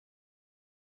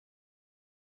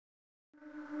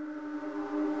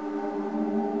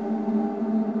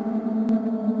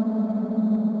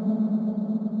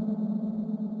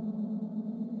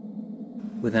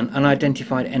With an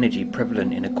unidentified energy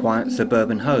prevalent in a quiet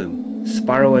suburban home,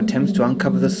 Spiral attempts to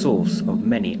uncover the source of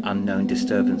many unknown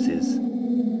disturbances.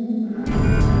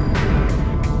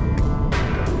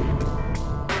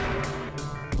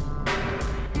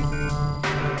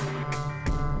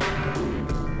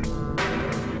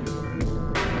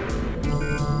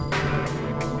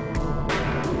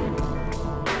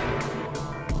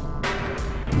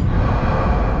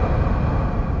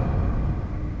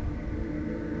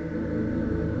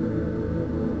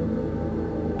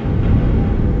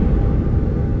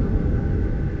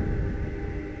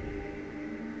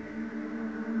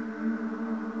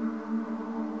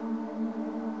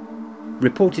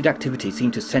 Reported activity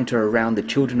seemed to centre around the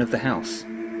children of the house,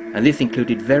 and this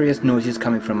included various noises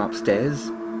coming from upstairs,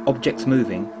 objects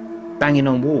moving, banging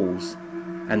on walls,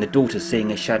 and the daughter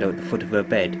seeing a shadow at the foot of her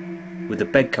bed, with the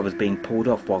bed covers being pulled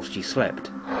off whilst she slept.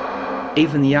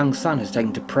 Even the young son has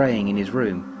taken to praying in his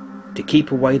room, to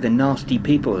keep away the nasty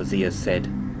people, as he has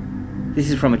said.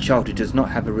 This is from a child who does not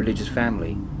have a religious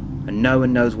family, and no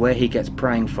one knows where he gets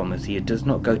praying from, as he does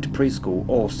not go to preschool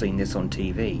or seen this on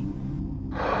TV.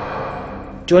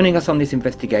 Joining us on this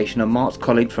investigation are Mark's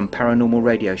colleagues from Paranormal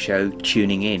radio show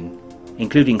Tuning In,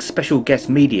 including special guest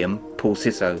medium Paul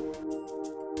Cissell.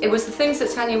 It was the things that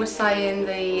Tanya was saying,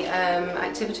 the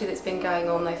activity that's been going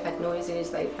on. They've had noises,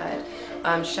 they've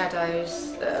had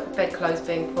shadows, bedclothes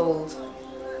being pulled,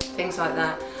 things like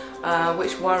that,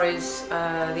 which worries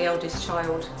the eldest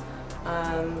child.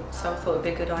 So I thought it would be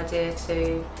a good idea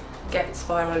to get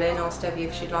Spiral in, ask Debbie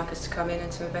if she'd like us to come in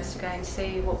and to investigate and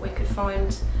see what we could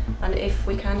find and if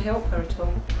we can help her at all.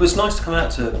 Well, it's nice to come out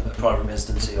to a private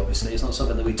residency, obviously. It's not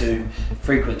something that we do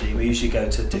frequently. We usually go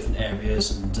to different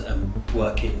areas and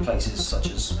work in places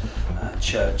such as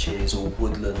churches or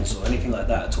woodlands or anything like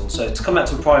that at all. So to come out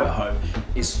to a private home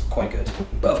is quite good.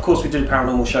 But of course we do the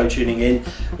Paranormal show Tuning In,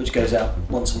 which goes out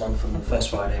once a month on the first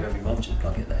Friday of every month, just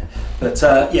plug it there. But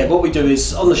yeah, what we do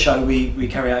is on the show we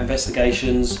carry out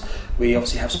investigations. We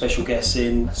obviously have special guests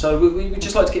in, so we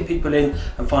just like to get people in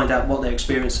and find out what their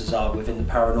experiences are within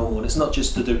the paranormal. And it's not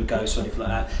just to do with ghosts or anything like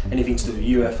that, anything to do with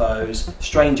UFOs,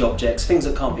 strange objects, things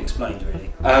that can't be explained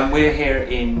really. We're here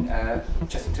in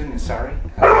Chessington in Surrey,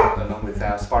 along with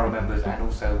our Spiral members and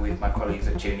also with my colleagues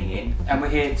at Tuning In. And we're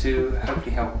here to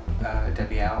hopefully help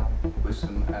Debbie out with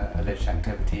some alleged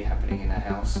activity happening in her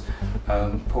house.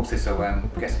 Paul Cissell,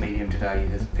 guest medium today,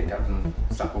 has picked up some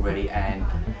stuff already and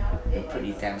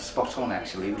pretty damn spot on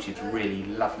actually, which is really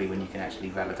lovely when you can actually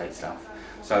validate stuff.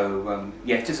 So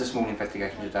yeah, just a small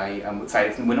investigation today.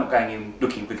 So we're not going in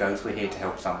looking for ghosts, we're here to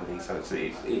help somebody, so it's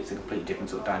a completely different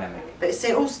sort of dynamic. But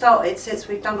it all started since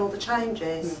we've done all the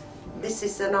changes. This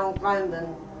is an old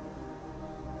Roman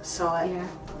site, yeah,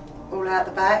 all out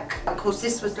the back. Of course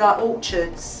this was like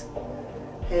orchards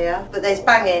here, but there's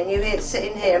banging, you hear it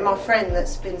sitting here. My friend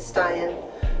that's been staying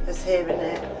is hearing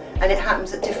it. And it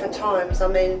happens at different times. I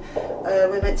mean,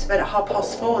 we went to bed at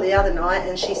 4:30 the other night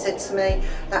and she said to me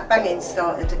that banging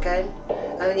started again.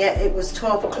 And yet it was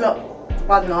 12 o'clock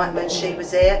one night when she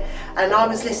was here. And I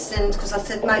was listening because I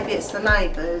said maybe it's the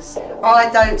neighbours. I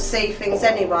don't see things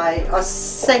anyway.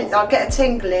 I get a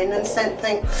tingling and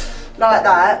something like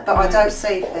that, but I don't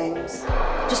see things.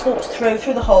 Just walked through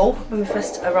the hall when we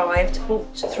first arrived,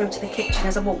 walked through to the kitchen.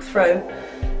 As I walked through,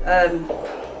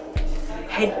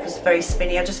 head was very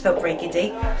spinny, I just felt very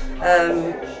giddy.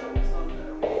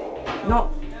 Not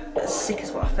as sick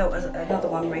as what I felt as another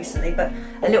one recently, but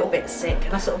a little bit sick.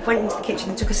 And I sort of went into the kitchen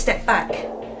and took a step back.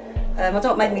 I don't know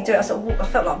what made me do it, I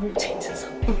felt like I walked into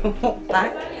something and walked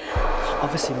back.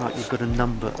 Obviously, like, you've got a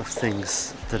number of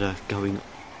things that are going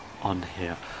on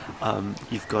here.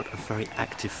 You've got a very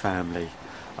active family.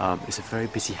 It's a very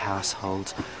busy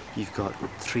household. You've got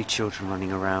 3 children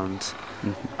running around,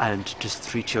 and just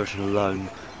 3 children alone.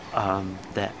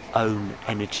 Their own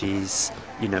energies,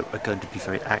 you know, are going to be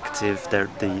very active.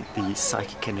 The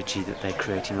psychic energy that they're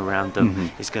creating around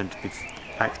them is going to be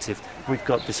active. We've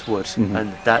got this wood,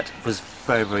 and that was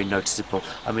very, very noticeable.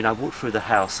 I mean, I walked through the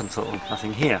house and thought, oh,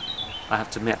 nothing here. I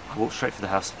have to admit, I walked straight through the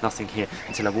house, nothing here,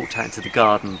 until I walked out into the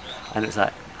garden, and it was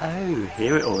like, oh,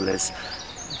 here it all is.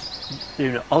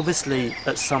 You know, obviously,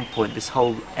 at some point, this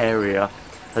whole area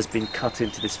has been cut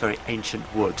into this very ancient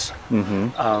wood.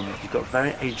 You've got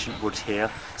very ancient wood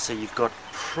here, so you've got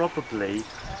probably,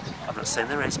 I'm not saying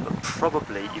there is, but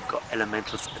probably you've got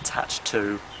elementals attached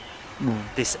to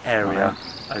this area,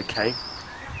 okay?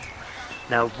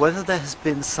 Now, whether there has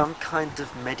been some kind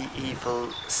of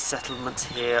medieval settlement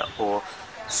here or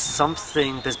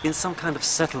something, there's been some kind of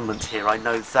settlement here, I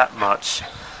know that much.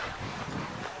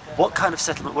 What kind of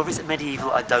settlement, whether it's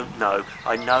medieval, I don't know.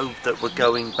 I know that we're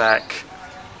going back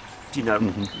you know,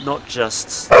 not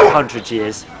just 100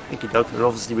 years. Thank you, dog. And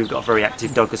obviously we've got a very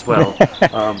active dog as well,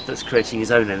 that's creating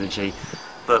his own energy.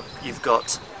 But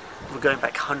we're going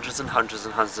back hundreds and hundreds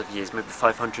and hundreds of years, maybe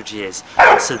 500 years.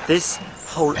 So this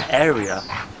whole area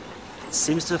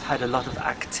seems to have had a lot of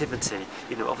activity.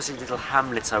 You know, obviously little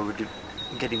hamlets, I would be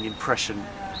getting the impression,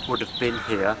 would have been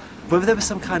here. Whether there was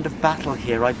some kind of battle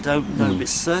here, I don't know, but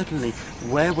certainly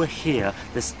where we're here,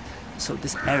 this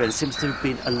area, there seems to have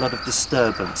been a lot of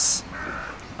disturbance.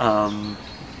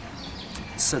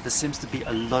 So there seems to be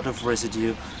a lot of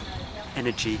residue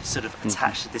energy sort of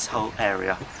attached to this whole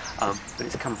area, but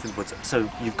it's coming from the woods. So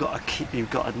you've got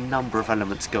a number of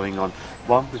elements going on.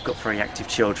 One, we've got very active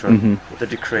children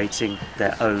that are creating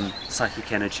their own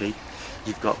psychic energy.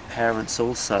 You've got parents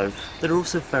also that are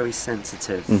also very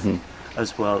sensitive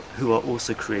as well, who are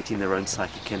also creating their own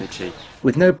psychic energy.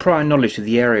 With no prior knowledge of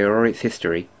the area or its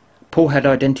history, Paul had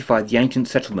identified the ancient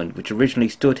settlement which originally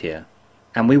stood here,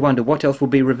 and we wonder what else will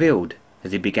be revealed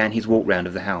as he began his walk round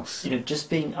of the house. You know, just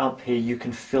being up here, you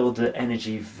can feel the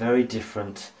energy very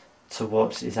different to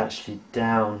what is actually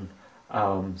down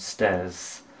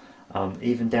stairs.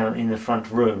 Even down in the front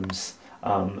rooms,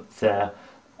 there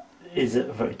is a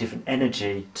very different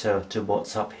energy to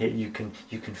what's up here. You can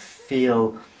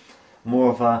feel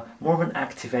more of an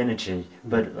active energy,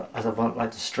 but as I would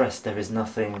like to stress, there is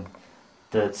nothing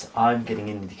that I'm getting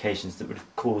indications that would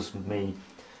cause me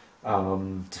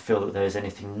to feel that there is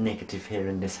anything negative here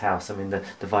in this house. I mean,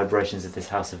 the vibrations of this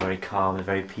house are very calm and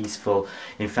very peaceful.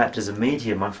 In fact, as a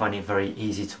medium, I'm finding it very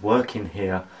easy to work in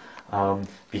here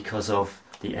because of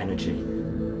the energy.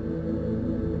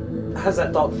 Has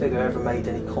that dark figure ever made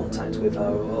any contact with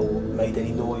her, or made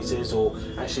any noises, or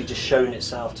actually just shown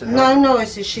itself to her? No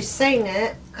noises. She's seen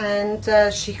it,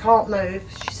 and she can't move.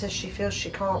 She says she feels she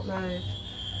can't move,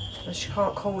 and she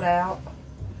can't call out.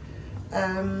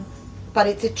 But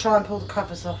it did try and pull the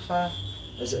covers off her.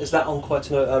 Is that on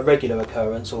quite a regular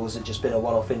occurrence, or has it just been a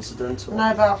one-off incident? Or?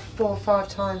 No, about 4 or 5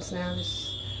 times now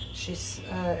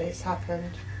it's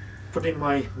happened. Putting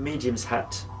my medium's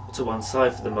hat to one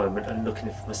side for the moment and looking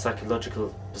at it from a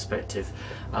psychological perspective,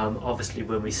 obviously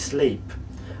when we sleep,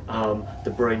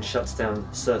 the brain shuts down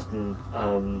certain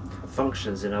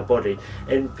functions in our body,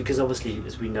 and because obviously,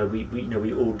 as we know,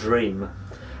 we all dream.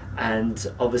 And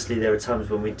obviously there are times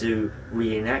when we do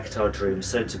reenact our dreams,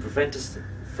 so to prevent us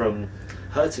from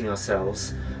hurting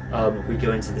ourselves, we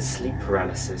go into the sleep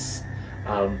paralysis,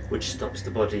 which stops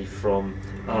the body from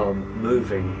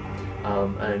moving,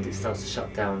 and it starts to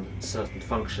shut down certain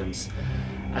functions.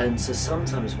 And so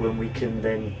sometimes when we can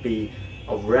then be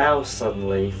aroused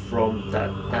suddenly from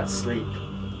that sleep,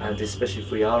 and especially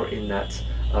if we are in that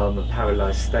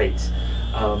paralysed state,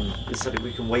 suddenly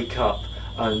we can wake up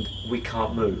and we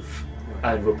can't move,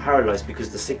 and we're paralysed because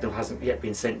the signal hasn't yet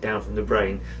been sent down from the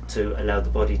brain to allow the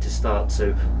body to start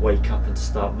to wake up and to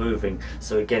start moving.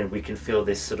 So again, we can feel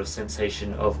this sort of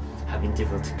sensation of having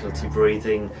difficulty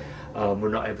breathing. We're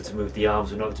not able to move the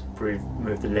arms, we're not able to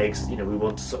move the legs. You know, we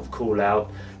want to sort of call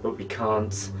out, but we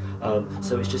can't.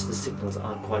 So it's just the signals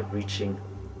aren't quite reaching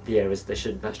the areas they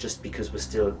should. That's just because we're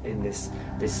still in this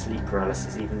sleep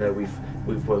paralysis, even though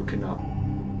we've woken up.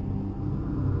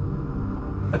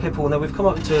 Okay, Paul, now we've come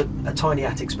up into a tiny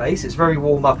attic space. It's very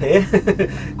warm up here,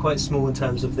 quite small in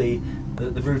terms of the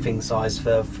roofing size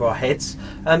for our heads.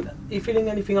 Are you feeling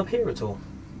anything up here at all?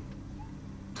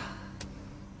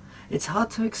 It's hard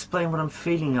to explain what I'm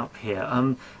feeling up here.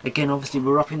 Again, obviously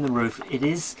we're up in the roof. It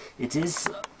is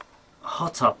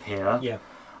hot up here. Yeah.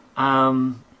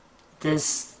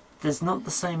 There's not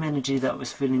the same energy that I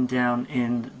was feeling down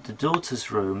in the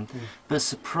daughter's room, but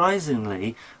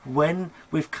surprisingly, when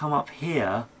we've come up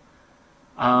here,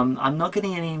 I'm not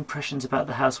getting any impressions about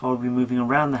the house while we're moving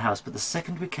around the house, but the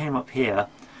second we came up here,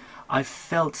 I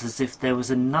felt as if there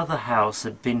was another house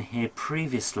had been here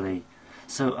previously.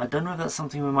 So I don't know if that's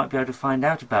something we might be able to find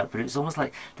out about, but it's almost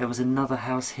like there was another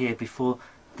house here before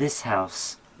this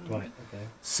house. Right, okay.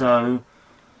 So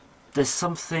there's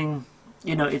something...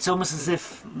 You know, it's almost as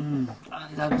if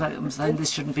I'm saying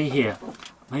this shouldn't be here.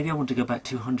 Maybe I want to go back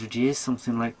 200 years,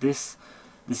 something like this.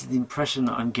 This is the impression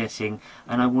that I'm getting,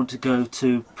 and I want to go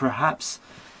to perhaps,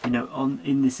 you know,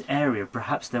 in this area.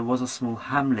 Perhaps there was a small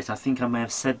hamlet. I think I may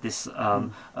have said this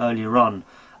earlier on.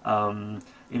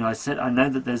 You know, I know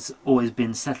that there's always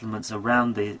been settlements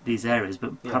around these areas,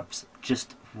 but perhaps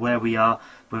just where we are,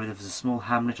 whether there was a small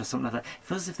hamlet or something like that. It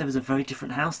feels as if there was a very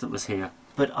different house that was here.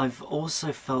 But I've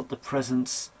also felt the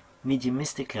presence,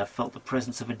 mediumistically, I've felt the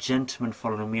presence of a gentleman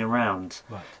following me around.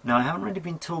 Right. Now, I haven't really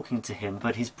been talking to him,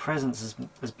 but his presence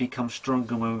has become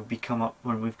stronger when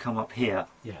we've come up here.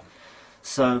 Yeah.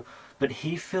 So, but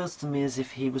he feels to me as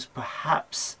if he was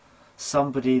perhaps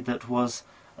somebody that was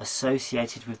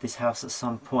associated with this house at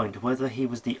some point, whether he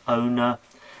was the owner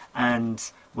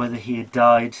and whether he had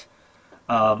died.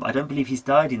 I don't believe he's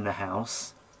died in the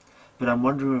house, but I'm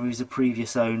wondering whether he's a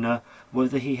previous owner,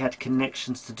 whether he had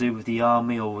connections to do with the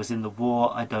army or was in the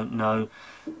war, I don't know.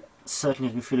 Certainly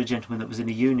I can feel a gentleman that was in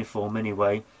a uniform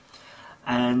anyway.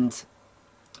 And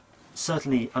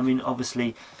certainly, I mean,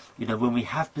 obviously, you know, when we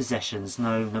have possessions,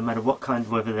 no matter what kind,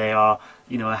 whether they are,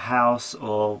 you know, a house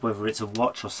or whether it's a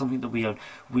watch or something that we own,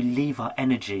 we leave our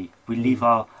energy, we leave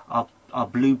our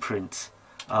blueprint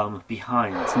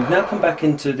behind. We've now come back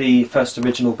into the first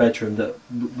original bedroom that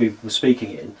we were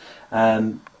speaking in,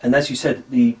 and as you said,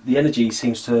 the energy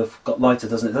seems to have got lighter,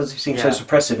 doesn't it? It doesn't seem so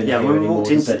suppressive in here when we anymore.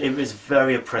 walked into it was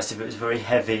very oppressive, it was very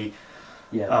heavy,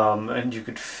 and you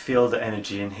could feel the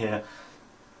energy in here.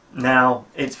 Now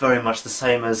it's very much the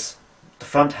same as the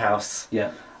front house.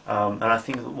 And I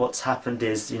think that what's happened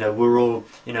is, you know, we're all,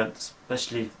 you know,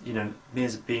 especially, you know, me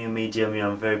as being a medium, you know,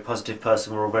 I'm a very positive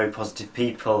person, we're all very positive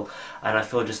people, and I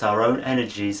feel just our own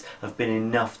energies have been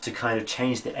enough to kind of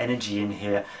change the energy in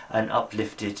here and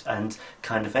uplift it, and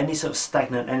kind of any sort of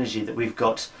stagnant energy that we've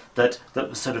got that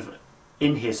was sort of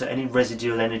in here, so any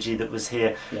residual energy that was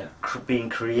here being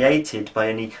created by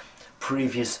any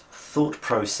previous thought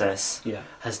process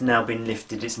has now been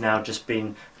lifted, it's now just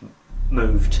been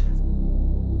moved.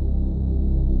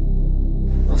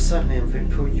 Well, certainly,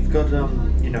 you've got,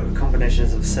 you know, a combination,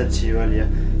 as I've said to you earlier,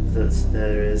 that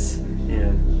there is, you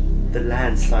know, the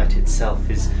land site itself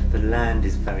the land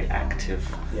is very active.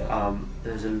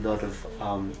 There's a lot of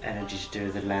energy to do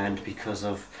with the land because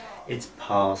of its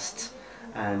past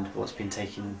and what's been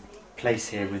taking place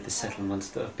here with the settlements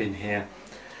that have been here.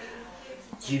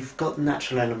 You've got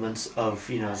natural elements of,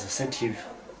 you know, as I said to you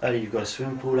earlier, you've got a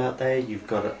swimming pool out there, you've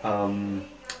got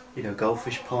you know,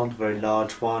 goldfish pond, very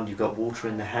large one, you've got water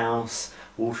in the house,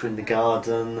 water in the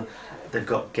garden, they've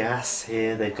got gas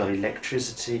here, they've got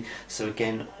electricity, so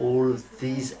again, all of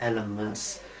these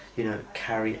elements, you know,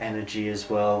 carry energy as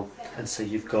well. And so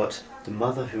you've got the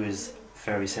mother who is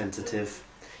very sensitive,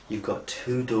 you've got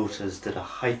two daughters that are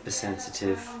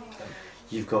hypersensitive,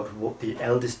 you've got the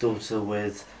eldest daughter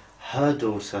with her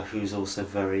daughter who's also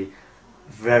very,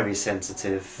 very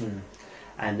sensitive,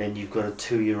 and then you've got a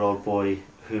 2-year-old boy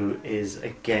who is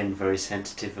again very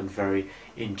sensitive and very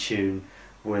in tune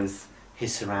with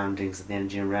his surroundings and the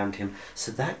energy around him.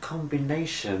 So that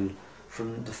combination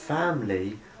from the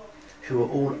family, who are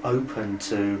all open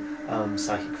to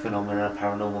psychic phenomena,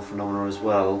 paranormal phenomena as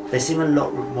well, they seem a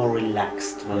lot more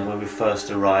relaxed when we first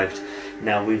arrived.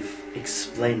 Now we've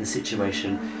explained the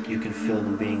situation, you can feel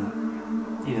them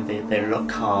being, you know, they're a lot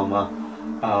calmer,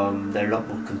 they're a lot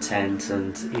more content,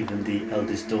 and even the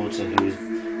eldest daughter who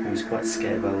was quite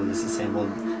scared by all this is saying, well,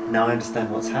 now I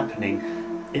understand what's happening.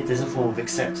 There's a form of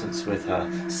acceptance with her,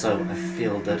 so I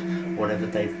feel that whatever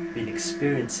they've been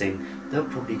experiencing, they'll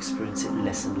probably experience it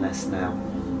less and less now,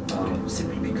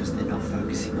 simply because they're not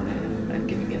focusing on it and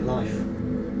giving it life.